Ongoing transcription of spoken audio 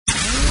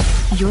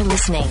You're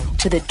listening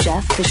to The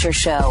Jeff Fisher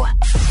Show.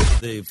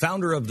 The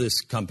founder of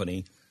this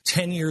company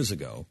 10 years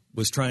ago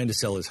was trying to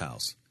sell his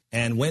house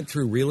and went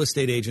through real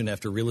estate agent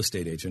after real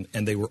estate agent,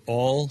 and they were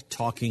all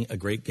talking a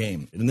great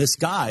game. And this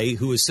guy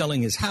who is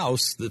selling his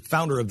house, the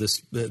founder of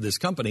this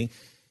company,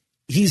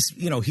 he's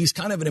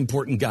kind of an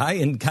important guy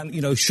and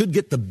should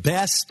get the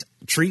best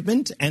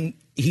treatment. And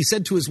he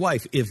said to his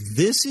wife, if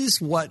this is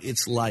what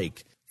it's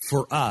like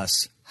for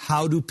us,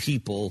 how do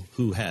people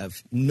who have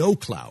no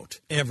clout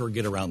ever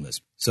get around this?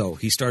 So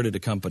he started a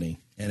company,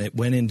 and it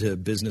went into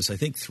business, I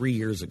think, 3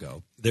 years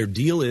ago. Their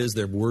deal is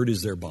their word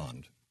is their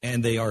bond,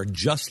 and they are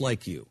just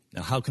like you.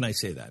 Now, how can I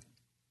say that?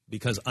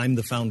 Because I'm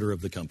the founder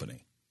of the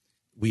company.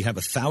 We have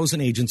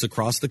 1,000 agents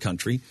across the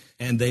country,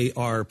 and they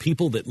are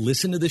people that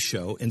listen to this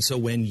show. And so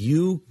when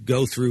you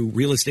go through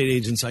Real Estate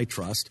Agents I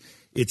Trust,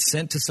 it's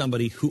sent to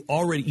somebody who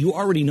you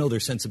already know their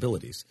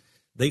sensibilities.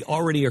 They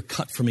already are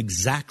cut from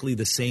exactly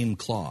the same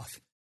cloth.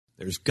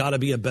 There's got to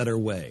be a better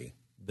way.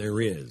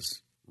 There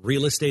is.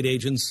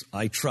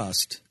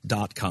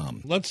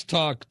 realestateagentsitrust.com. Let's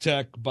talk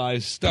tech by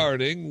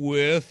starting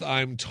with,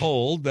 I'm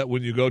told that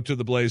when you go to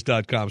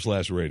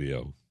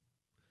theblaze.com/radio,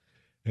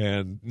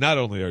 and not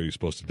only are you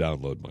supposed to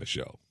download my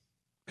show,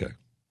 okay,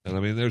 and I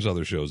mean, there's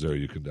other shows there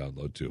you can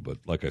download too, but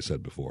like I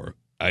said before,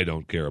 I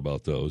don't care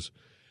about those.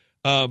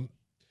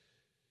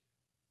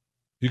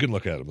 You can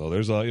look at them, though.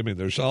 There's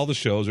all the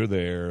shows are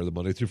there, the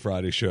Monday through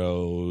Friday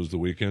shows, the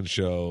weekend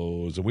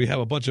shows, and we have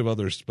a bunch of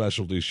other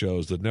specialty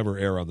shows that never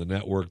air on the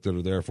network that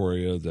are there for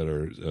you, that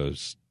are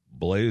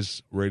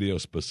Blaze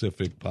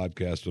Radio-specific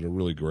podcasts that are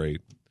really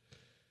great.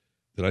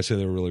 Did I say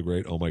they were really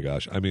great? Oh, my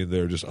gosh. I mean,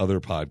 they're just other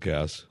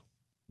podcasts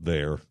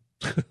there.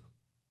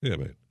 Yeah,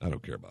 man, I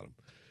don't care about them.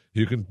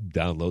 You can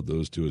download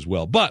those, too, as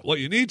well. But what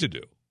you need to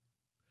do,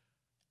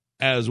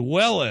 as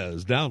well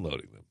as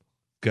downloading them,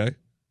 okay,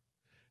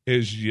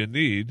 is you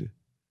need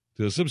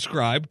to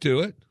subscribe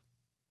to it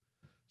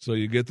so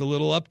you get the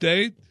little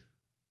update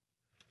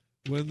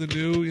when the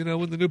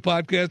new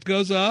podcast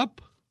goes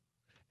up,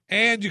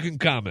 and you can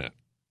comment,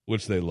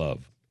 which they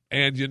love.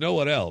 And you know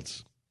what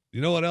else?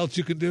 You know what else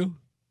you can do?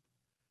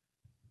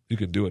 You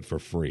can do it for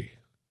free.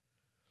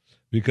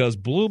 Because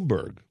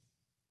Bloomberg,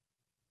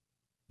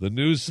 the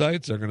news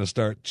sites, are going to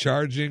start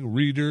charging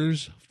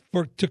readers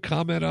to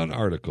comment on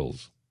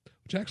articles,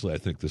 which actually I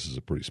think this is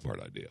a pretty smart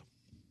idea.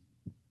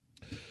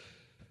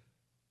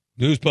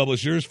 News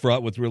publishers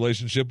fraught with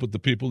relationship with the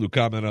people who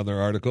comment on their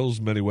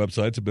articles. Many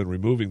websites have been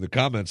removing the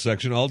comment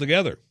section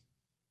altogether.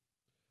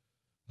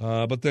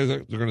 But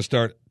they're going to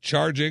start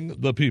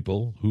charging the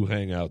people who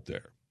hang out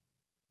there.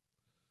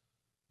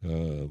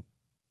 The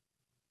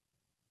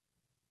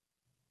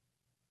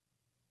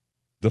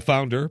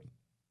founder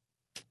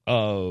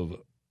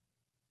of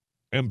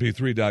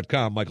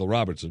MP3.com, Michael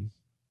Robertson,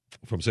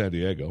 from San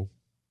Diego,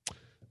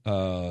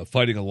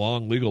 fighting a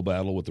long legal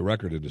battle with the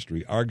record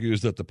industry,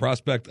 argues that the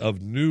prospect of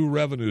new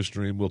revenue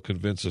stream will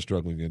convince a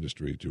struggling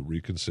industry to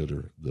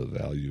reconsider the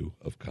value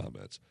of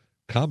comments.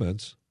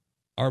 Comments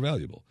are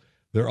valuable.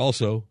 They're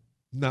also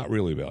not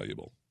really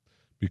valuable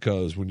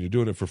because when you're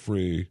doing it for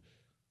free,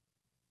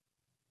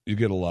 you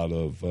get a lot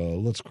of,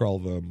 let's call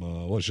them,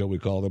 what shall we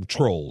call them?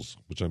 Trolls,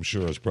 which I'm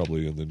sure is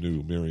probably in the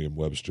new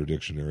Merriam-Webster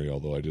dictionary,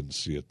 although I didn't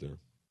see it there.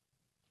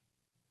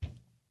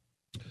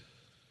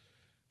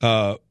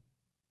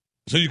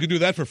 So you can do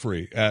that for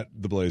free at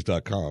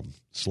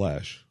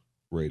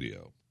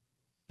theblaze.com/radio.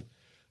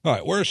 All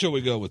right, where shall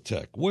we go with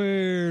tech?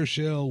 Where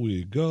shall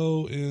we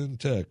go in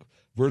tech?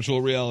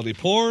 Virtual reality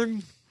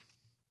porn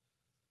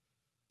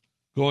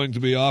going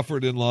to be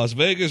offered in Las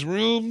Vegas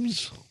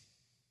rooms.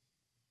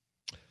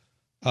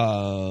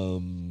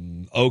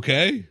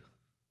 Okay.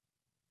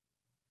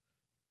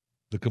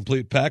 The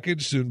complete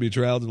package soon be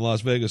trialed in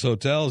Las Vegas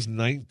hotels,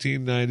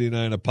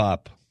 $19.99 a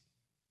pop.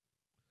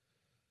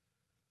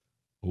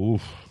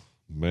 Oof.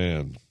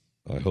 Man,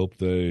 I hope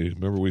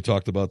remember we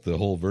talked about the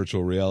whole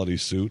virtual reality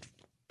suit?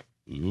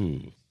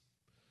 Ooh.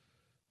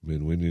 I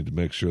mean, we need to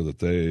make sure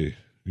that you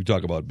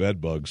talk about bed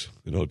bugs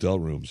in hotel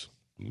rooms.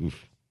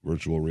 Oof.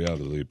 Virtual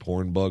reality,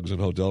 porn bugs in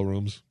hotel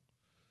rooms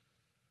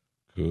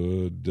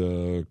could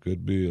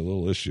be a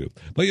little issue.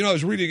 But, I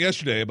was reading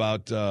yesterday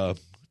about, what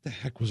the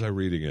heck was I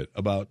reading it?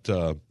 About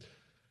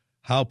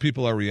how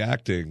people are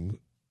reacting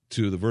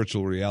to the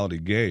virtual reality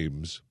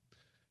games.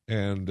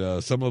 And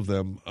some of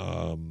them,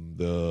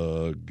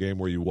 the game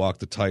where you walk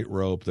the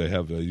tightrope, they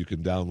have you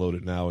can download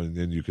it now, and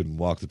then you can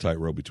walk the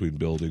tightrope between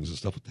buildings and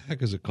stuff. What the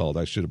heck is it called?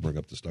 I should have brought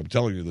up this. I'm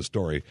telling you the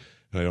story,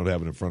 and I don't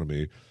have it in front of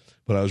me.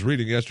 But I was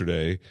reading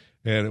yesterday,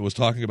 and it was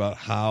talking about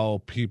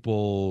how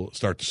people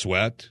start to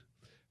sweat,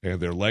 and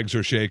their legs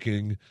are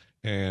shaking,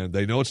 and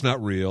they know it's not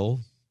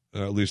real.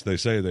 At least they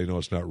say they know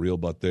it's not real,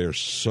 but they're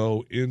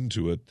so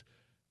into it,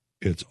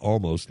 it's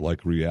almost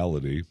like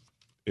reality.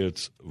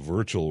 It's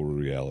virtual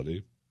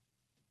reality.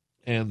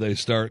 And they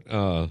start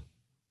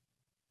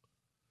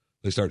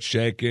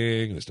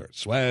shaking, they start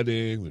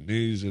sweating, their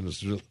knees, and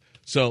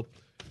so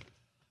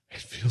it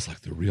feels like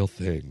the real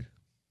thing.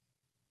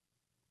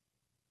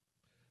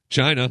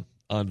 China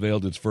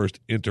unveiled its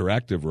first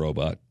interactive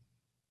robot,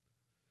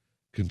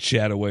 can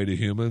chat away to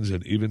humans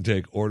and even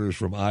take orders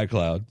from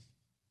iCloud.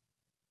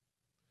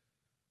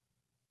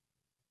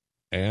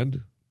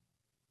 And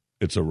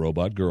it's a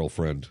robot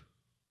girlfriend.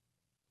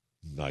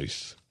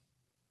 Nice.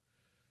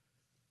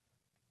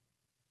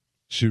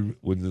 When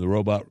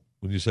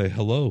you say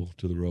hello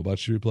to the robot,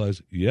 she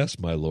replies, "Yes,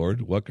 my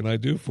lord. What can I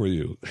do for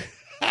you?"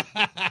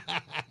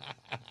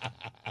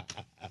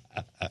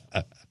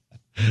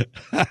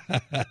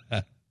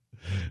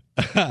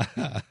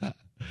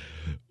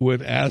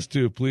 When asked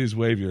to please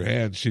wave your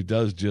hand, she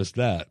does just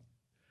that.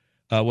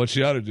 What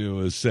she ought to do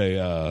is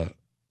say,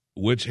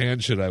 which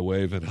hand should I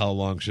wave and how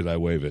long should I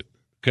wave it?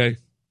 Okay?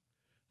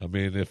 I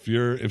mean, if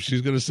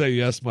she's going to say,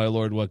 "Yes, my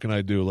lord, what can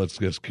I do?" Let's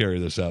just carry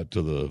this out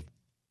to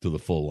the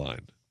full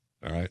line.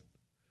 All right?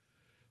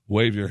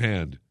 Wave your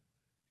hand.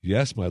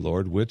 "Yes, my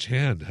lord, which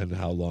hand and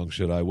how long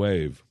should I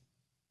wave?"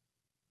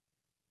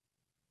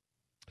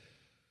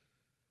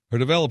 Her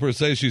developers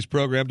say she's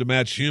programmed to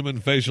match human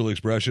facial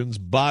expressions,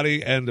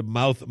 body, and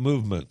mouth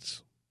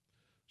movements.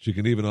 She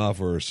can even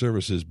offer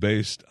services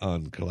based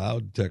on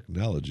cloud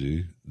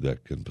technology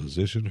that can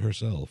position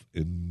herself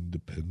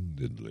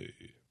independently.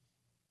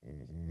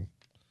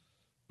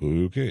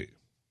 Okay.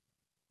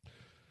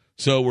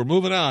 So we're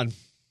moving on.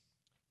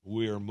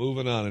 We are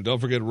moving on. And don't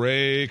forget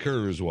Ray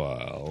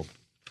Kurzweil,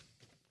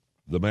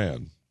 the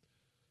man.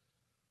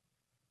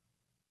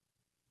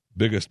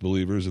 Biggest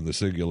believers in the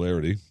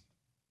singularity.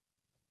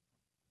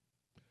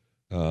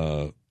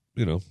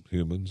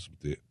 Humans,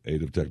 with the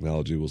aid of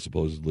technology, will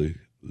supposedly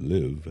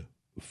live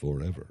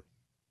forever.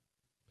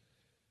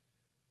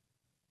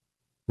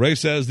 Ray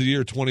says the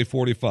year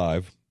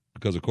 2045,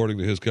 because according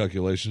to his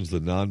calculations,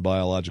 the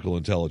non-biological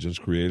intelligence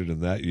created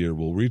in that year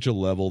will reach a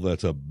level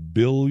that's 1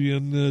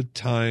 billion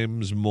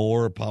times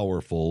more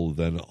powerful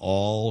than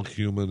all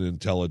human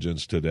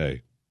intelligence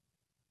today.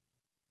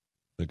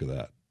 Think of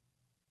that.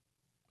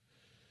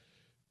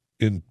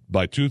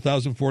 By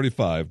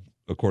 2045,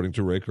 according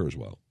to Ray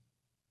Kurzweil,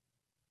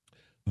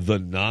 the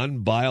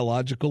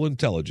non-biological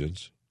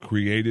intelligence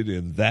created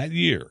in that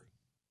year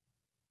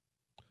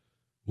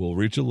will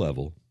reach a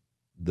level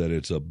that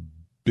it's 1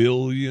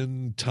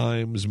 billion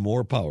times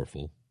more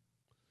powerful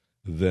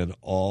than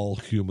all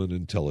human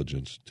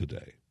intelligence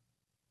today.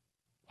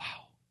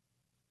 Wow.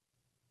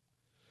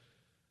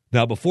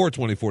 Now, before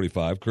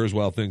 2045,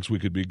 Kurzweil thinks we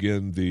could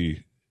begin the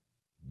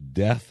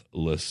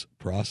deathless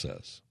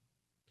process.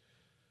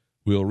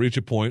 We'll reach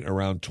a point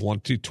around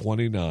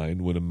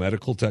 2029 when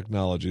medical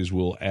technologies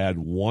will add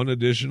 1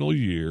 additional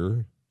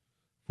year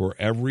for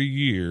every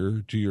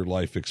year to your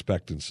life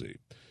expectancy.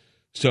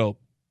 So,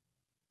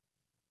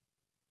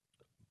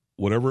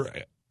 whatever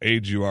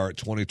age you are at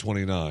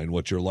 2029,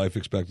 what your life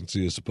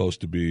expectancy is supposed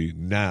to be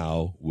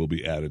now will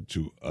be added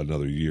to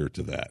another year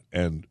to that,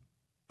 and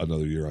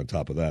another year on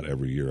top of that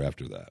every year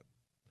after that.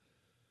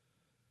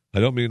 I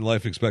don't mean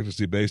life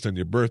expectancy based on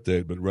your birth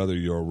date, but rather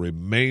your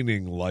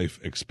remaining life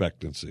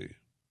expectancy.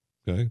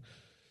 Okay?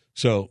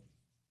 So,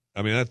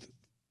 I mean, that's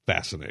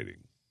fascinating.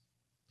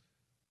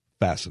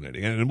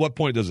 Fascinating. And at what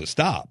point does it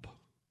stop?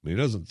 I mean,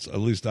 he doesn't, at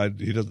least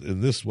he doesn't,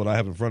 in this, what I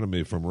have in front of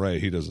me from Ray,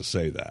 he doesn't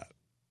say that.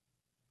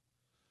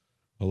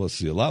 Well, let's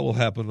see. A lot will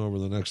happen over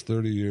the next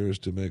 30 years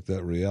to make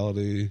that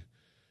reality.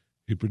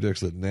 He predicts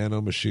that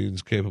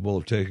nanomachines capable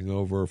of taking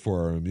over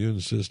for our immune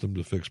system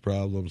to fix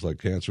problems like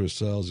cancerous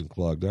cells and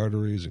clogged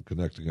arteries and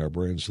connecting our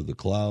brains to the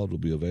cloud will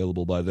be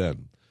available by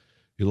then.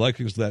 He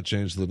likens that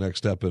change to the next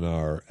step in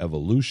our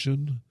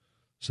evolution,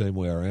 same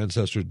way our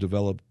ancestors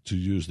developed to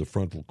use the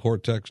frontal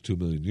cortex 2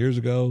 million years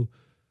ago.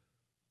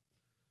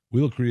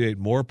 We'll create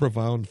more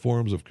profound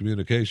forms of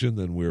communication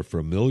than we're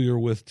familiar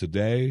with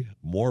today,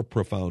 more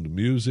profound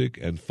music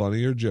and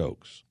funnier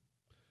jokes.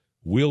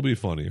 We'll be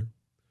funnier.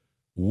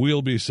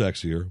 We'll be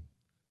sexier.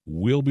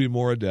 We'll be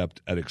more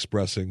adept at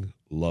expressing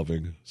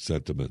loving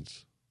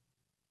sentiments.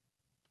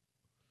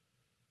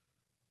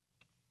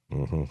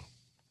 That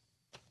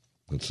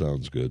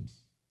sounds good.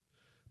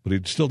 But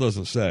he still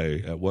doesn't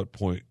say at what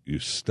point you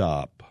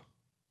stop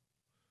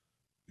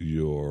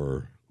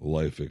your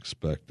life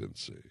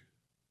expectancy.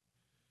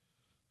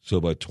 So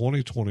by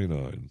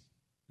 2029,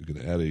 you can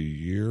add a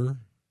year,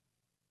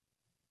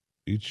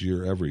 each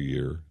year, every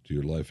year, to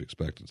your life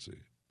expectancy.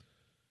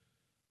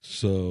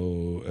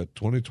 So at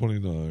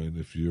 2029,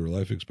 if your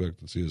life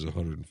expectancy is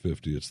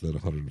 150, it's then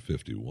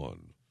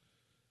 151.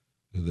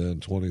 And then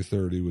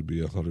 2030 would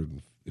be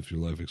 100. If your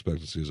life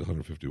expectancy is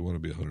 151,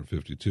 it'd be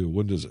 152.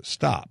 When does it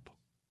stop?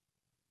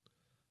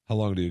 How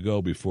long do you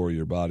go before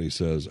your body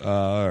says,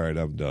 all right,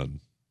 I'm done?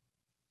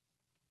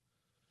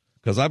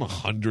 Because I'm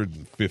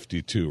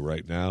 152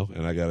 right now,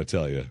 and I got to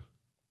tell you,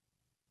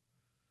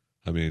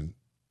 I mean,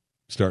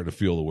 starting to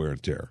feel the wear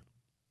and tear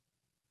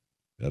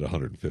at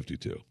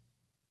 152.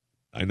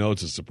 I know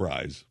it's a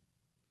surprise,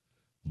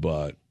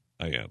 but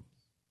I am.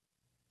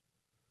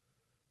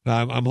 Now,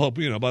 I'm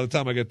hoping, by the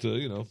time I get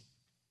to,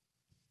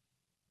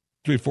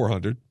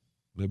 300-400,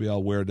 maybe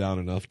I'll wear down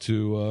enough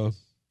to,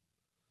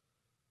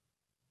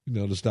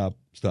 to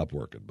stop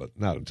working, but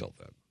not until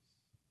then.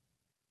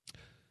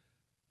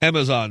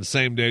 Amazon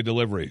same-day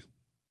delivery.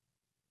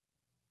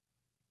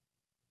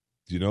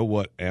 Do you know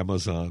what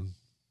Amazon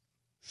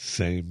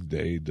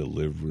same-day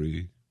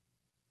delivery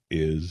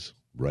is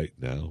right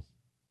now?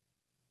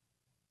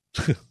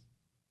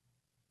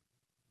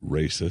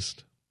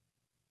 Racist.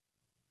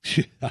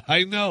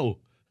 I know.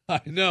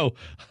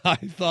 I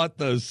thought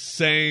the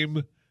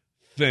same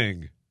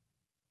thing.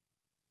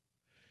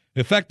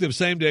 Effective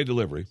same-day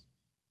delivery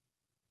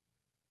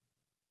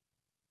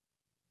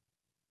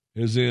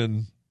is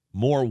in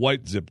more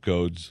white zip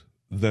codes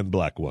than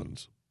black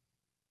ones.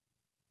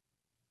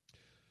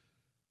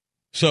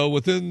 So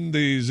within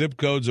the zip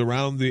codes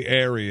around the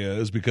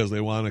areas, because they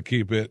want to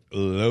keep it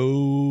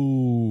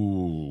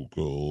local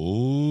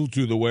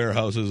to the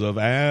warehouses of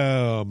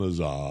Amazon,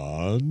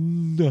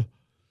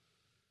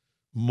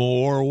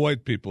 more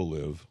white people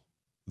live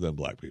than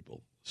black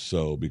people.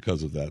 So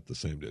because of that, the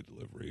same-day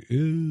delivery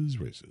is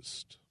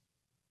racist.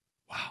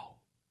 Wow.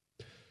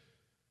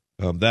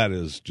 That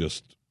is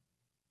just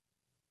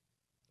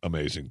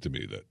amazing to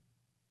me that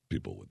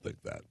people would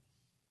think that.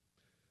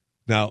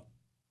 Now,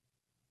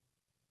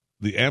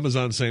 the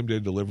Amazon same-day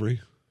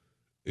delivery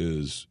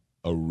is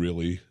a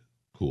really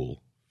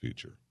cool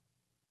feature.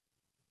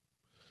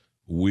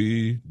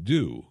 We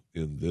do,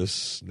 in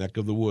this neck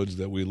of the woods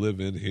that we live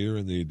in here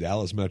in the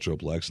Dallas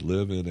Metroplex,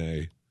 live in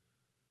a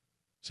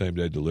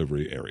same-day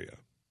delivery area.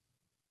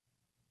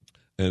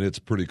 And it's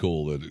pretty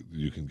cool that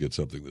you can get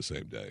something the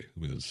same day. I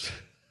mean, it's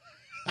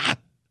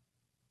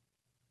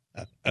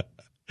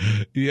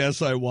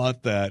yes, I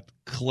want that.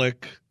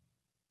 Click.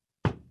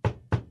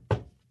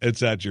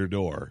 It's at your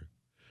door.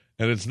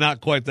 And it's not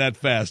quite that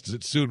fast.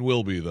 It soon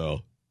will be,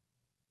 though.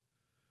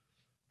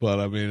 But,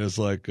 I mean, it's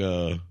like,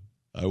 I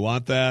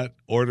want that,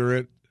 order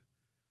it,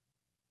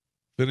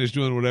 finish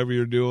doing whatever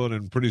you're doing,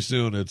 and pretty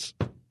soon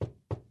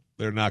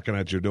they're knocking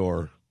at your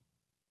door,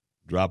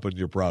 dropping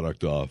your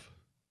product off.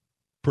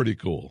 Pretty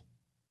cool.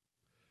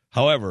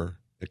 However,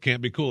 it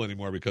can't be cool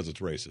anymore because it's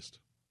racist.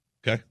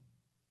 Okay?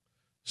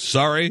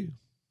 Sorry.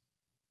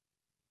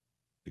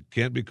 It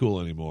can't be cool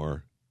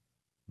anymore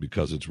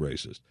because it's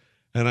racist.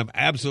 And I'm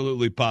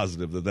absolutely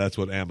positive that that's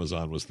what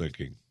Amazon was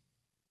thinking.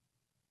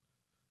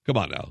 Come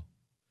on now.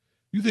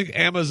 You think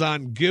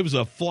Amazon gives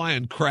a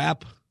flying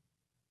crap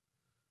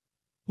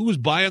who's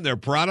buying their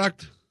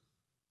product?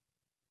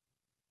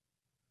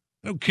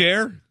 I don't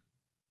care.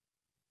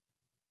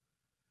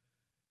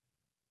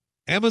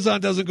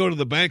 Amazon doesn't go to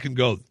the bank and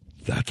go,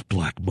 that's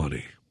black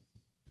money.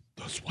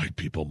 That's white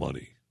people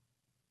money.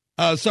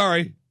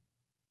 Sorry.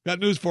 Got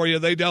news for you.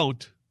 They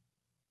don't.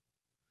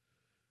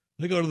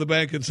 They go to the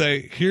bank and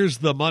say, here's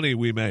the money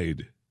we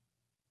made.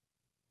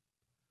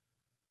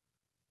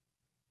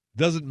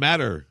 Doesn't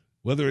matter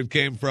whether it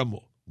came from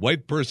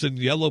white person,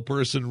 yellow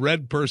person,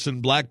 red person,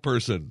 black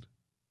person.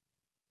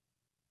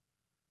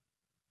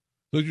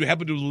 So if you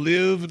happen to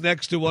live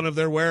next to one of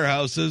their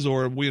warehouses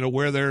or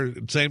where their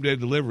same-day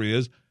delivery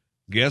is,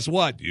 guess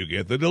what? You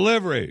get the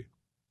delivery.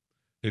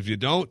 If you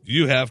don't,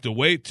 you have to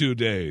wait 2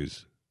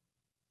 days.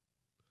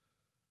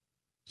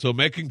 So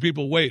making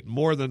people wait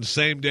more than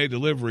same-day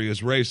delivery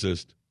is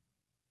racist.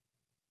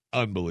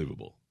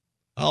 Unbelievable.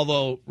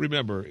 Although,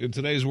 remember, in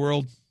today's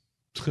world,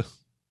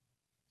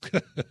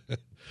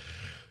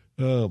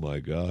 oh my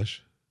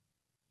gosh,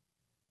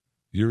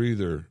 you're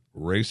either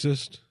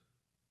racist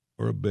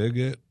or a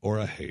bigot or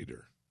a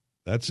hater.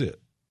 That's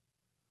it.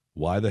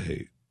 Why the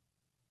hate?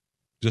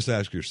 Just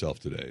ask yourself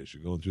today as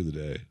you're going through the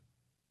day,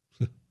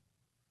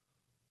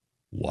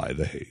 why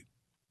the hate?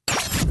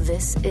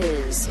 This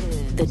is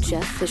the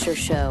Jeff Fisher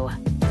Show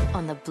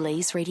on the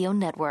Blaze Radio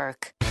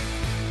Network.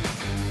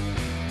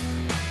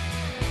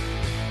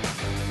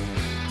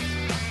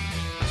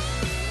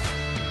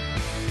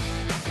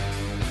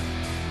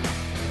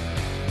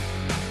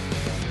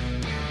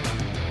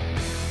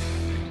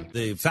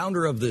 The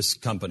founder of this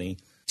company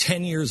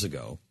 10 years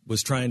ago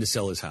was trying to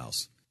sell his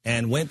house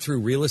and went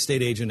through real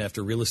estate agent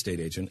after real estate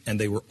agent, and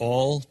they were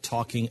all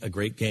talking a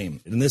great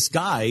game. And this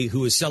guy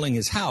who is selling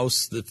his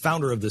house, the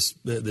founder of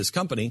this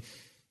company,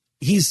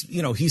 he's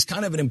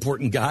kind of an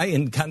important guy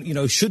and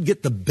should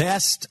get the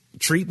best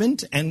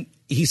treatment. And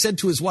he said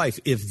to his wife,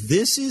 if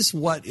this is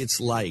what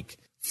it's like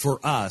for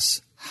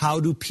us,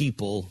 how do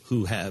people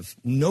who have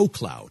no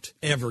clout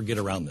ever get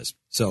around this?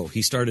 So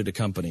he started a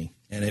company,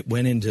 and it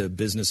went into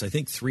business, I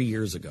think, 3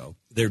 years ago.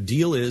 Their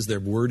deal is their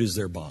word is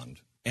their bond,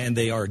 and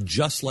they are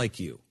just like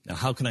you. Now,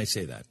 how can I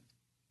say that?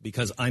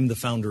 Because I'm the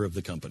founder of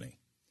the company.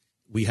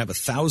 We have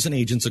 1,000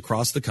 agents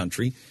across the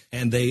country,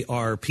 and they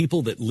are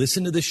people that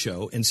listen to the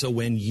show. And so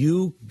when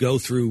you go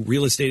through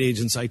Real Estate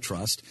Agents I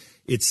Trust,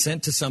 it's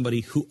sent to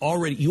somebody who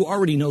you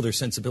already know their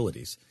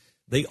sensibilities.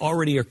 They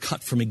already are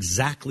cut from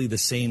exactly the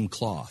same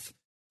cloth.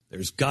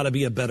 There's got to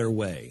be a better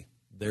way.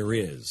 There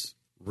is.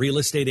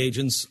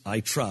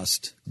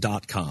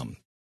 realestateagentsitrust.com.